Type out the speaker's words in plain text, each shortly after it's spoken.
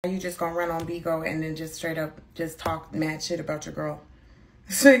You just gonna run on Bigo and then just straight up just talk mad shit about your girl.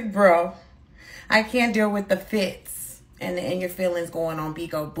 It's like, bro, I can't deal with the fits and your feelings going on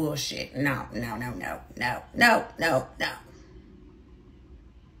Bigo bullshit. No.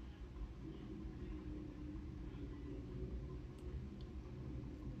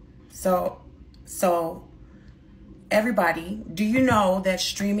 So everybody, do you know that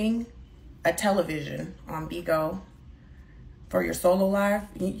streaming a television on Bigo for your solo live,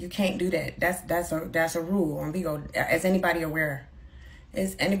 you can't do that. That's a rule on Bigo. Is anybody aware?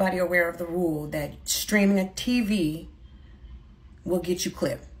 Is anybody aware of the rule that streaming a TV will get you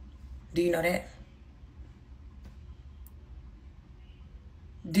clipped? Do you know that?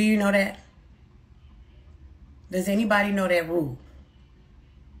 Do you know that? Does anybody know that rule?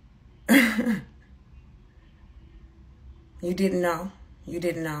 You didn't know? You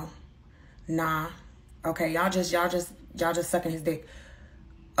didn't know? Nah. Okay, y'all just sucking his dick.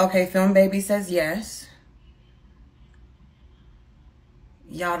 Okay, Film Baby says yes.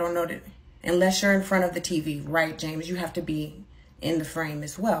 Y'all don't know that. Unless you're in front of the TV, right, James? You have to be in the frame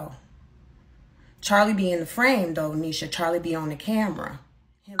as well. Charlie be in the frame, though, Nisha. Charlie be on the camera.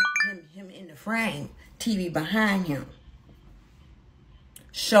 Him in the frame. TV behind him.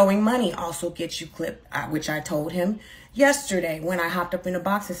 Showing money also gets you clipped, which I told him yesterday when I hopped up in the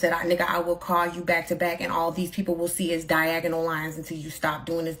box and said, nigga, I will call you back to back and all these people will see as diagonal lines until you stop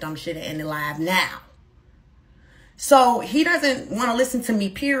doing this dumb shit and end the live now. So he doesn't want to listen to me,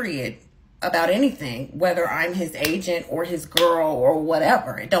 period, about anything, whether I'm his agent or his girl or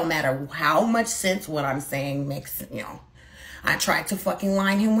whatever. It don't matter how much sense what I'm saying makes, you know. I tried to fucking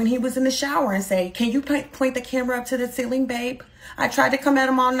line him when he was in the shower and say, can you point the camera up to the ceiling, babe? I tried to come at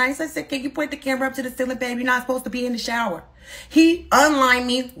him all nice. I said, can you point the camera up to the ceiling, babe? You're not supposed to be in the shower. He unlined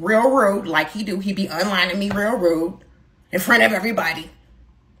me real rude, like he do. He be unlining me real rude in front of everybody.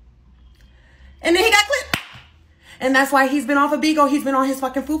 And then he got clipped. And that's why he's been off of Bigo. He's been on his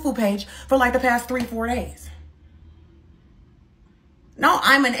fucking foo-foo page for like the past 3-4 days. No,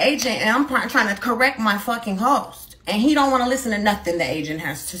 I'm an agent and I'm trying to correct my fucking host. And he don't want to listen to nothing the agent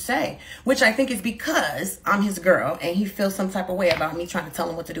has to say. Which I think is because I'm his girl and he feels some type of way about me trying to tell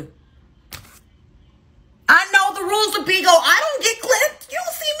him what to do. I know the rules of Bigo. I don't get clipped. You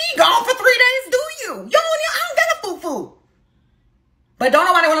don't see me gone for 3 days, do you? I don't get a foo-foo. But don't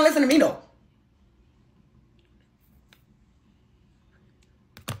nobody want to listen to me though.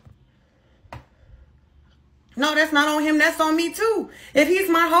 No, that's not on him. That's on me too. If he's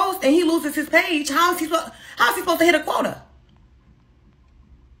my host and he loses his page, how is he supposed to hit a quota?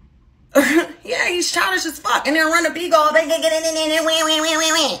 Yeah, he's childish as fuck. And then run the Bigo, they can get in and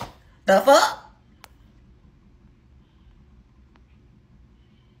win. The fuck?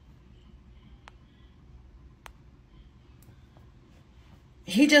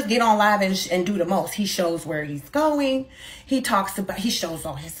 He just get on live and do the most. He shows where he's going. He shows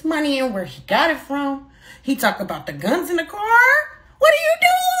all his money and where he got it from. He talk about the guns in the car. What are you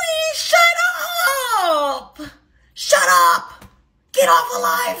doing? Shut up. Shut up. Get off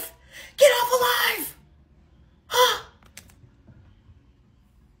alive. Get off alive. Huh?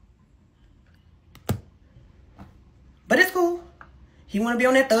 But it's cool. He want to be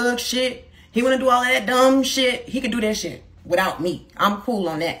on that thug shit. He want to do all that dumb shit. He can do that shit without me. I'm cool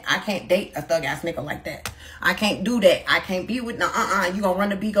on that. I can't date a thug ass nigga like that. I can't do that. I can't be with you gonna run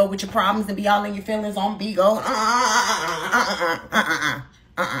the Bigo with your problems and be all in your feelings on Bigo. I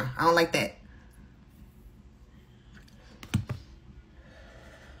don't like that.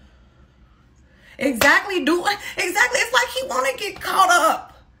 Exactly. It's like he wanna get caught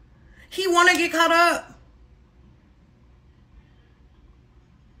up. He wanna get caught up.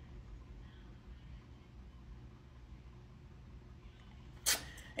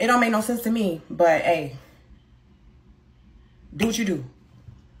 It don't make no sense to me, but hey. Do what you do.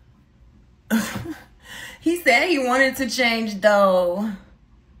 He said he wanted to change though.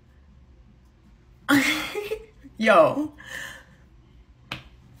 Yo.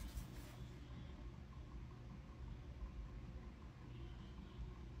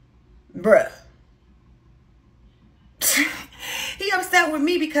 Bruh. He upset with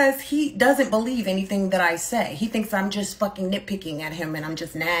me because he doesn't believe anything that I say. He thinks I'm just fucking nitpicking at him and I'm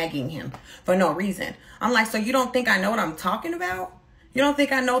just nagging him for no reason. I'm like, so you don't think I know what I'm talking about? You don't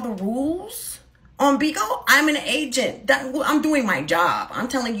think I know the rules on Bigo? I'm an agent. I'm doing my job. I'm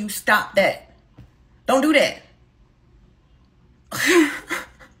telling you, stop that. Don't do that.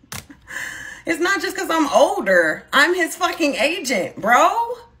 It's not just because I'm older. I'm his fucking agent,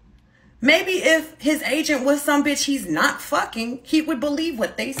 bro. Maybe if his agent was some bitch he's not fucking, he would believe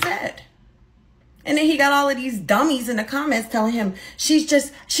what they said. And then he got all of these dummies in the comments telling him she's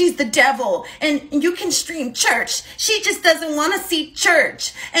the devil and you can stream church. She just doesn't want to see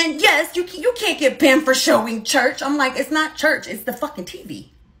church. And yes, you can't get banned for showing church. I'm like, it's not church. It's the fucking TV.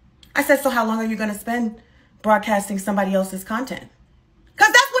 I said, so how long are you going to spend broadcasting somebody else's content?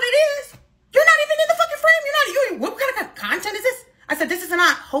 Because that's what it is. You're not even in the fucking frame. What kind of content is this? I said, this is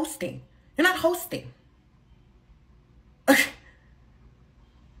not hosting. You're not hosting.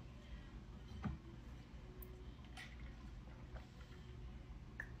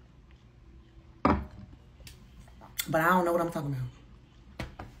 But I don't know what I'm talking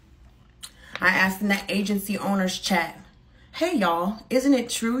about. I asked in that agency owners chat, hey y'all, isn't it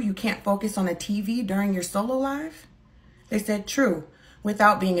true you can't focus on a TV during your solo live? They said true,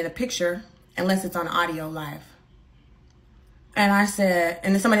 without being in a picture, unless it's on audio live. And I said,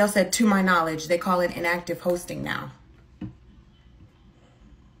 and then somebody else said, to my knowledge, they call it inactive hosting now.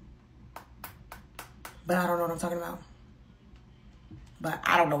 But I don't know what I'm talking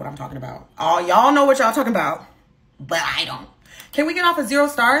about. Oh, y'all know what y'all talking about. But I don't. Can we get off of 0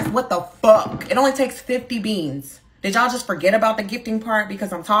 stars? What the fuck? It only takes 50 beans. Did y'all just forget about the gifting part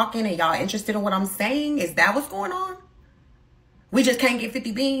because I'm talking and y'all interested in what I'm saying? Is that what's going on? We just can't get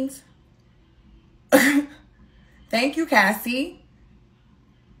 50 beans? Thank you, Cassie.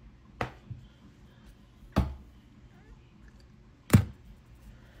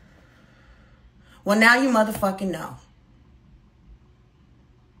 Well, now you motherfucking know.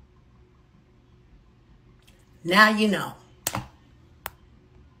 Now you know.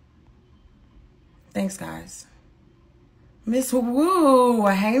 Thanks, guys. Miss Woo.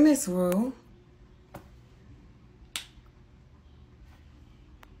 Hey, Miss Woo.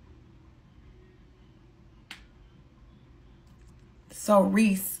 So,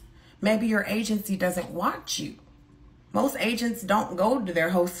 Reese, maybe your agency doesn't want you. Most agents don't go to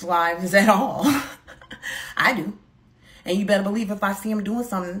their hosts' lives at all. I do. And you better believe if I see him doing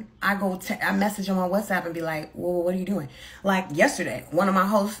something, I message him on WhatsApp and be like, well, what are you doing? Like yesterday, one of my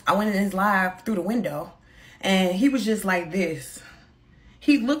hosts, I went in his live through the window and he was just like this.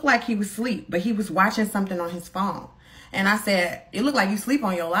 He looked like he was asleep, but he was watching something on his phone. And I said, it looked like you sleep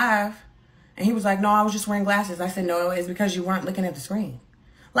on your live. And he was like, no, I was just wearing glasses. I said, no, it's because you weren't looking at the screen.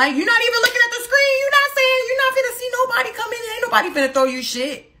 Like, you're not even looking at the screen. You're not saying, you're not finna see nobody come in. Ain't nobody finna throw you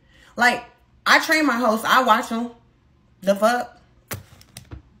shit. Like, I train my hosts. I watch them. The fuck?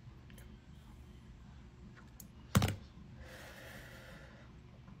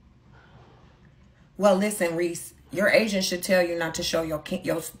 Well, listen, Reese, your agent should tell you not to show your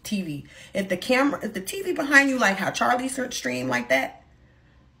TV. If the TV behind you, like how Charlie stream like that,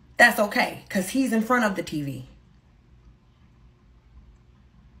 that's okay, because he's in front of the TV.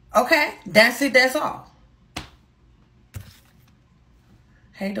 Okay? That's it. That's all.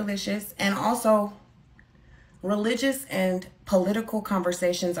 Hey, Delicious. And also, religious and political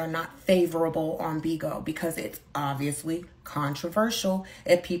conversations are not favorable on Bigo because it's obviously controversial.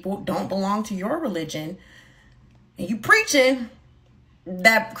 If people don't belong to your religion and you preaching,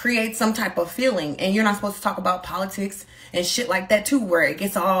 that creates some type of feeling. And you're not supposed to talk about politics and shit like that too, where it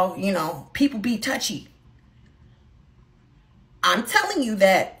gets all, you know, people be touchy. I'm telling you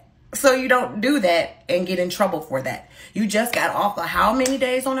that so you don't do that and get in trouble for that. You just got off of how many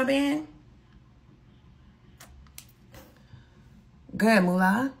days on a ban? Good,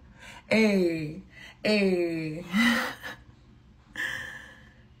 Moolah. Hey.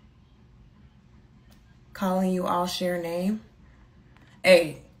 Calling you all share name.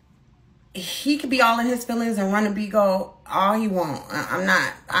 Hey. He could be all in his feelings and run a Bigo all he want. I'm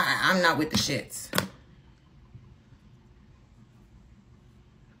not with the shits.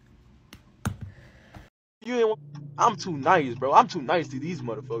 I'm too nice, bro. I'm too nice to these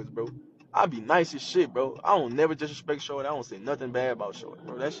motherfuckers, bro. I be nice as shit, bro. I don't never disrespect Shorty. I don't say nothing bad about Shorty,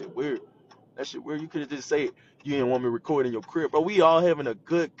 bro. That shit weird. That shit weird. You could have just said you didn't want me recording in your crib, bro. We all having a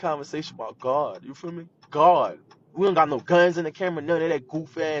good conversation about God. You feel me? God. We don't got no guns in the camera, none of that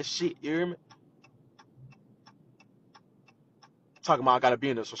goof ass shit. You hear me? Talking about I gotta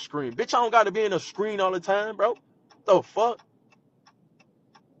be in a screen. Bitch, I don't gotta be in a screen all the time, bro. The fuck?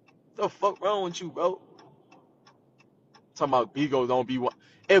 The fuck wrong with you, bro? Talking about Bigo don't be one.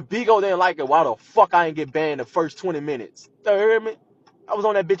 If Bigo didn't like it, why the fuck I ain't get banned the first 20 minutes? You heard me? I was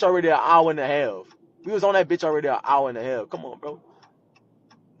on that bitch already an hour and a half. We was on that bitch already an hour and a half. Come on, bro.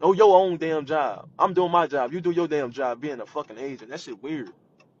 Know your own damn job. I'm doing my job. You do your damn job being a fucking agent. That shit weird.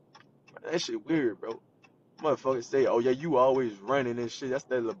 That shit weird, bro. Motherfuckers say, oh yeah, you always running and shit. That's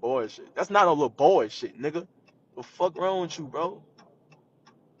that little boy shit. That's not a little boy shit, nigga. The fuck wrong with you, bro?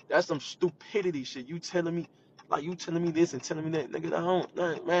 That's some stupidity shit. You telling me, like you telling me this and telling me that, nigga. I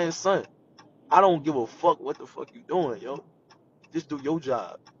don't, man, son. I don't give a fuck what the fuck you doing, yo. Just do your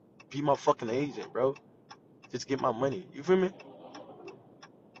job. Be my fucking agent, bro. Just get my money. You feel me?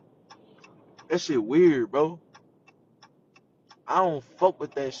 That shit weird, bro. I don't fuck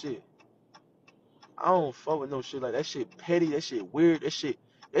with that shit. I don't fuck with no shit like that. Shit petty. That shit weird. That shit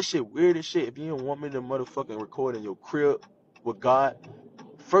weird as shit. If you don't want me to motherfucking record in your crib with God,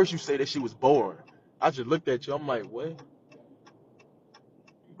 first you say that shit was boring. I just looked at you. I'm like, what?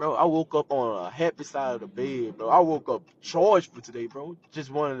 Bro, I woke up on a happy side of the bed, bro. I woke up charged for today, bro.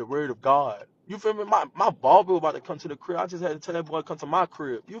 Just wanted the word of God. You feel me? My barber about to come to the crib. I just had to tell that boy to come to my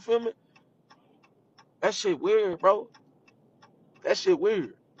crib. You feel me? That shit weird, bro. That shit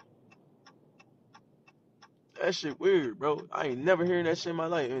weird. That shit weird, bro. I ain't never hearing that shit in my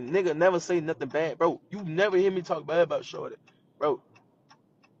life. And nigga never say nothing bad, bro. You never hear me talk bad about Shorty. Bro.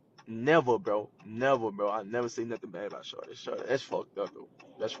 Never, bro. Never, bro. I never say nothing bad about Shorty. Shorty, that's fucked up, though.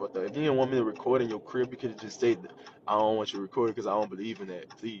 That's fucked up. If you didn't want me to record in your crib, you could have just said, I don't want you to record because I don't believe in that.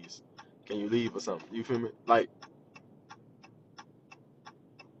 Please. Can you leave or something? You feel me? Like,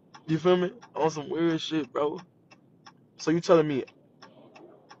 you feel me? On some weird shit, bro. So you telling me,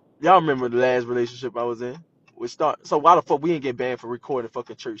 y'all remember the last relationship I was in? So why the fuck we ain't get banned for recording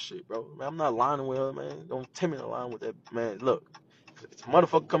fucking church shit, bro? Man, I'm not lying with her, man. Don't tell me to line with that, man. Look, if a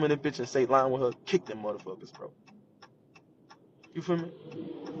motherfucker come in this bitch and say lying with her, kick them motherfuckers, bro. You feel me?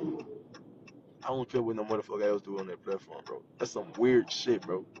 I don't care what no motherfucker else do on that platform, bro. That's some weird shit,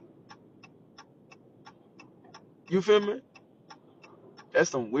 bro. You feel me?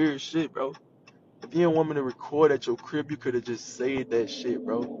 That's some weird shit, bro. If you didn't want me to record at your crib, you could have just said that shit,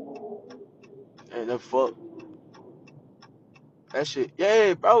 bro. And the fuck. That shit,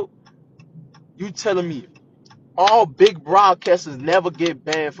 yeah, bro. You telling me all big broadcasters never get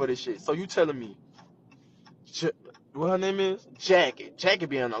banned for this shit. So you telling me, what her name is? Jackie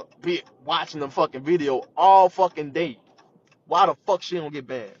be watching the fucking video all fucking day. Why the fuck she don't get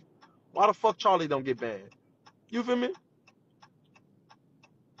banned? Why the fuck Charlie don't get banned? You feel me?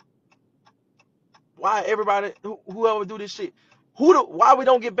 Why everybody, whoever do this shit, why we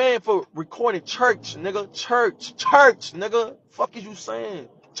don't get banned for recording church, nigga? Church, nigga. Fuck is you saying?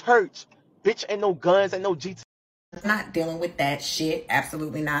 Church. Bitch, ain't no guns, ain't no GT. Not dealing with that shit.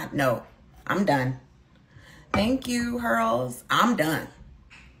 Absolutely not. No. I'm done. Thank you, Hurls. I'm done.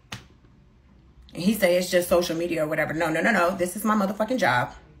 And he say it's just social media or whatever. No. This is my motherfucking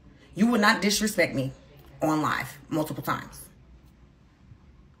job. You would not disrespect me on live multiple times.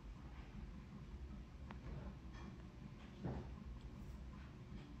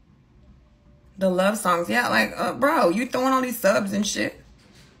 The love songs. Yeah, like, bro, you throwing all these subs and shit.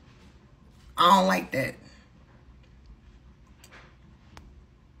 I don't like that.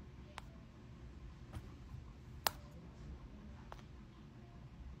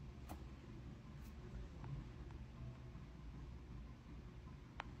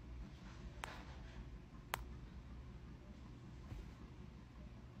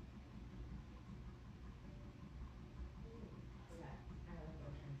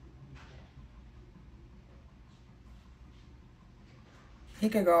 He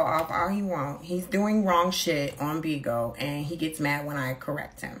could go off all he wants. He's doing wrong shit on Bigo, and he gets mad when I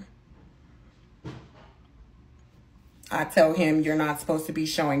correct him. I tell him you're not supposed to be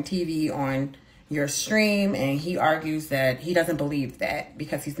showing TV on your stream, and he argues that he doesn't believe that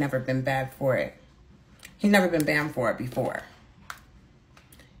because he's never been banned for it. He's never been banned for it before.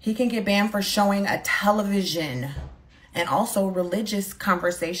 He can get banned for showing a television. And also religious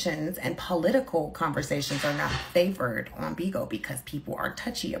conversations and political conversations are not favored on Bigo because people are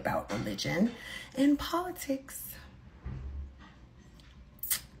touchy about religion and politics.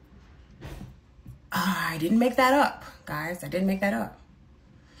 I didn't make that up, guys. I didn't make that up.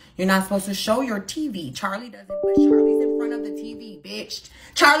 You're not supposed to show your TV. Charlie does it, but Charlie's in front of the TV, bitch.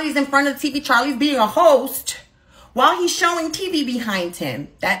 Charlie's in front of the TV. Charlie's being a host while he's showing TV behind him.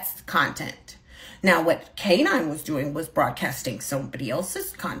 That's content. Now, what K9 was doing was broadcasting somebody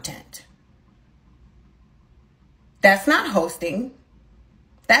else's content. That's not hosting.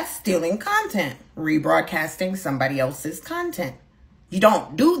 That's stealing content. Rebroadcasting somebody else's content. You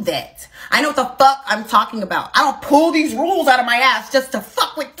don't do that. I know what the fuck I'm talking about. I don't pull these rules out of my ass just to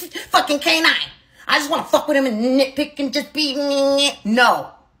fuck with fucking K9. I just want to fuck with him and nitpick and just be... No.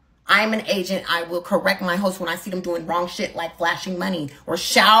 I'm an agent. I will correct my host when I see them doing wrong shit like flashing money or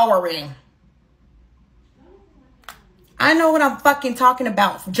showering. I know what I'm fucking talking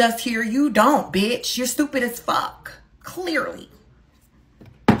about. Just here, you don't, bitch. You're stupid as fuck. Clearly.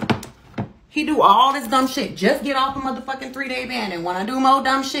 He do all this dumb shit. Just get off a motherfucking 3-day ban and want to do more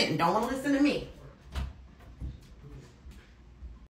dumb shit and don't want to listen to me.